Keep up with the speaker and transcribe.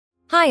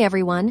Hi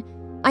everyone!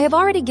 I have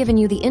already given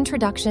you the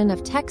introduction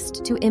of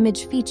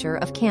text-to-image feature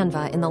of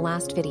Canva in the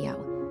last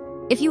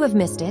video. If you have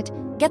missed it,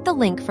 get the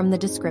link from the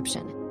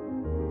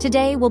description.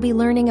 Today we'll be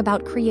learning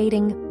about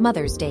creating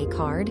Mother's Day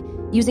card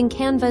using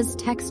Canva's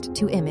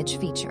text-to-image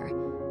feature.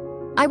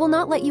 I will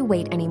not let you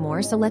wait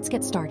anymore, so let's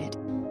get started.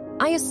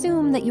 I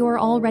assume that you are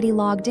already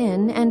logged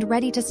in and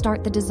ready to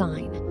start the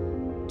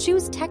design.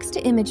 Choose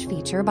text-to-image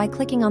feature by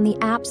clicking on the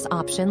Apps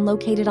option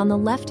located on the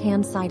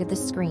left-hand side of the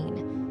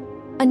screen.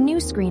 A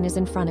new screen is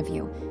in front of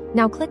you.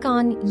 Now click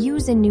on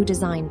Use in New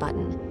Design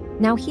button.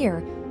 Now here,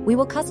 we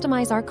will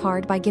customize our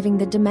card by giving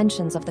the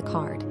dimensions of the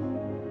card.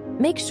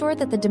 Make sure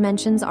that the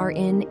dimensions are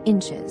in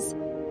inches.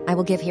 I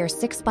will give here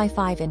 6 by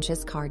 5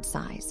 inches card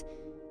size.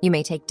 You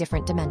may take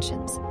different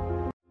dimensions.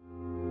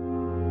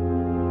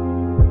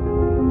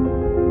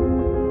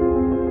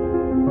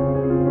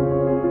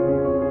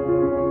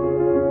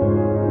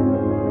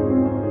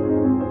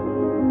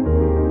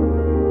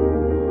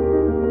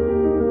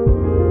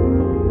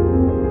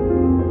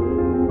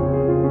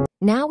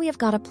 Now we have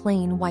got a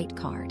plain white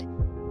card.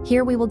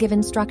 Here we will give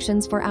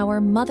instructions for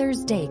our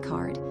Mother's Day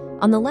card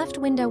on the left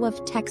window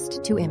of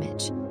Text to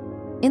Image.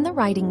 In the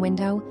writing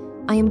window,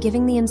 I am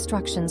giving the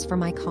instructions for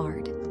my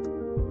card.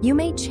 You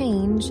may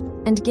change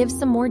and give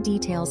some more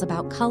details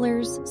about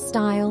colors,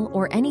 style,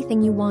 or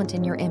anything you want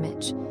in your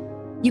image.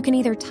 You can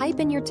either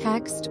type in your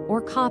text or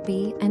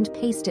copy and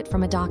paste it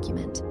from a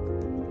document.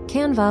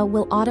 Canva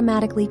will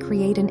automatically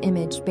create an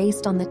image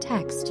based on the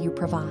text you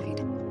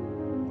provide.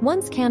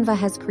 Once Canva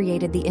has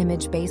created the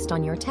image based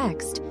on your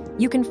text,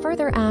 you can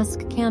further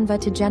ask Canva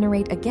to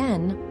generate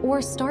again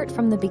or start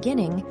from the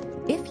beginning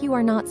if you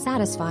are not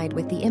satisfied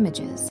with the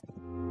images.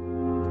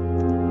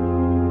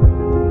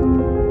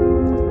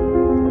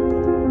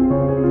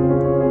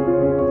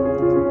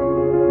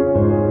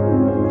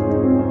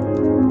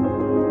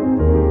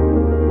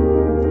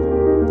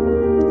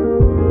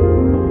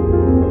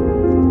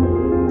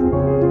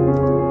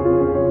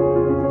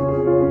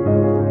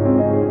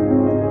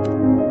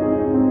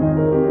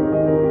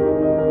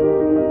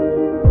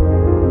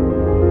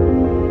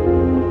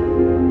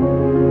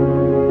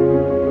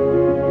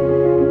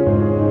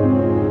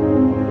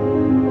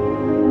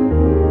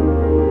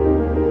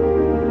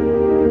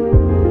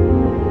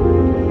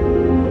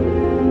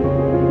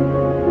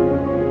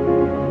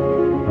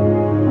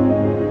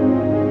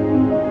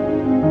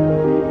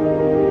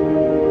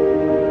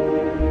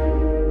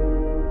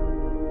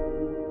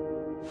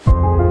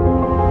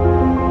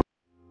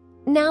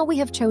 Now we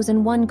have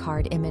chosen one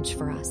card image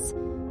for us.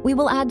 We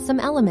will add some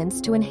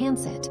elements to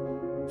enhance it.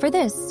 For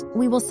this,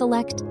 we will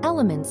select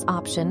Elements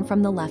option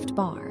from the left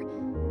bar.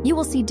 You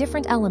will see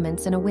different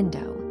elements in a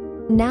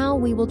window. Now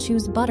we will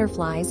choose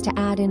butterflies to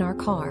add in our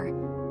car.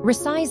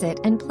 Resize it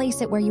and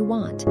place it where you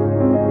want.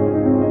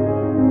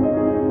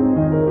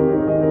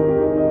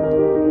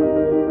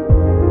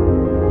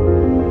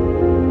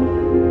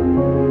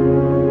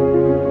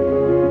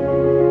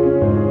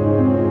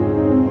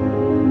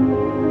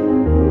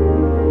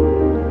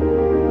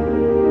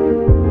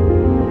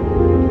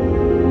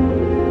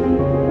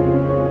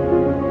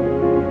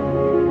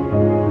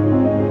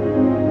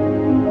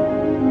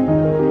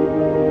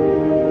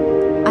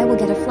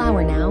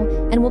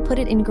 And we'll put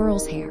it in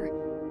girl's hair.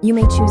 You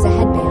may choose a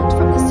headband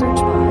from the search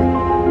bar.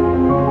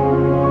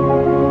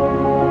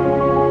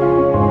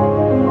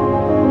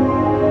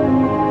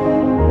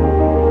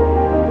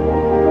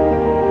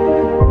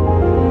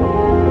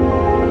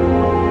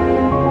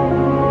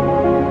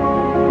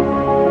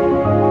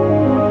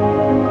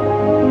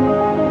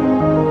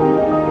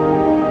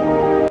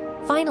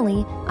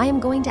 Finally, I am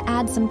going to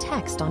add some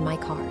text on my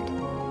card.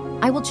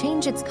 I will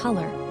change its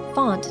color,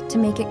 font to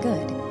make it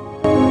good.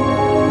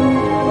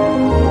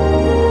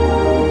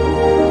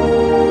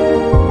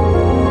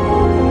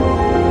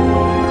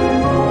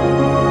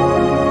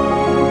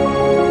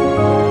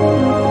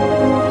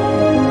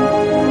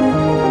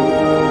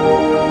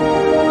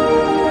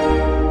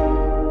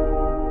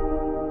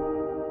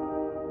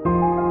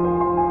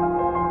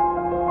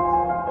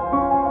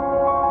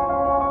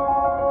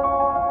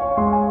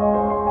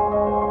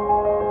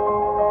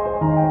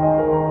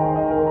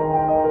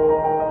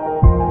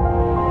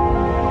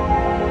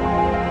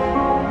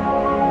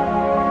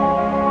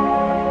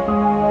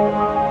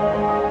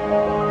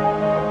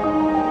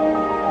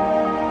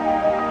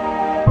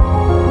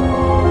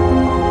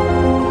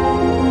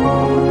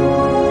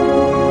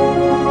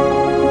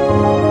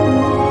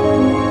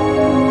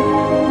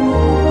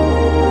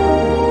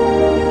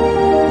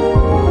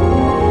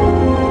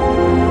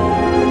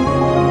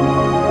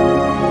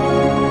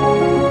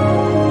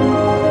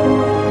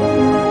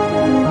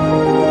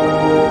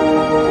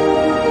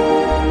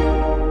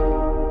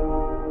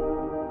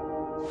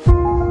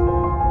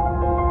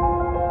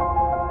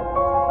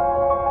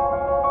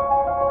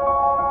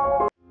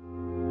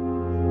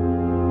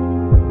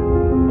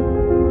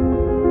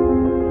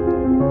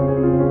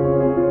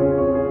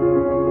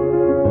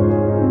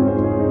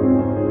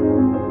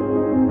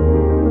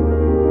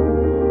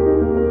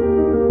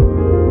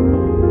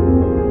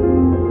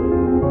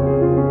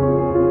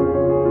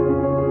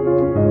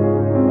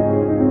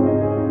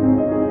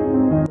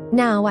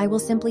 Now I will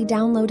simply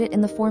download it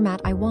in the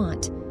format I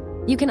want.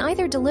 You can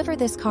either deliver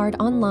this card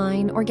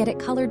online or get it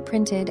colored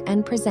printed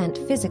and present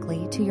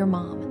physically to your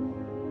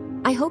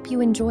mom. I hope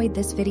you enjoyed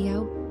this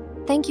video.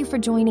 Thank you for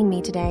joining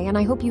me today, and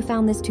I hope you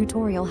found this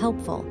tutorial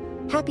helpful.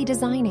 Happy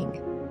designing!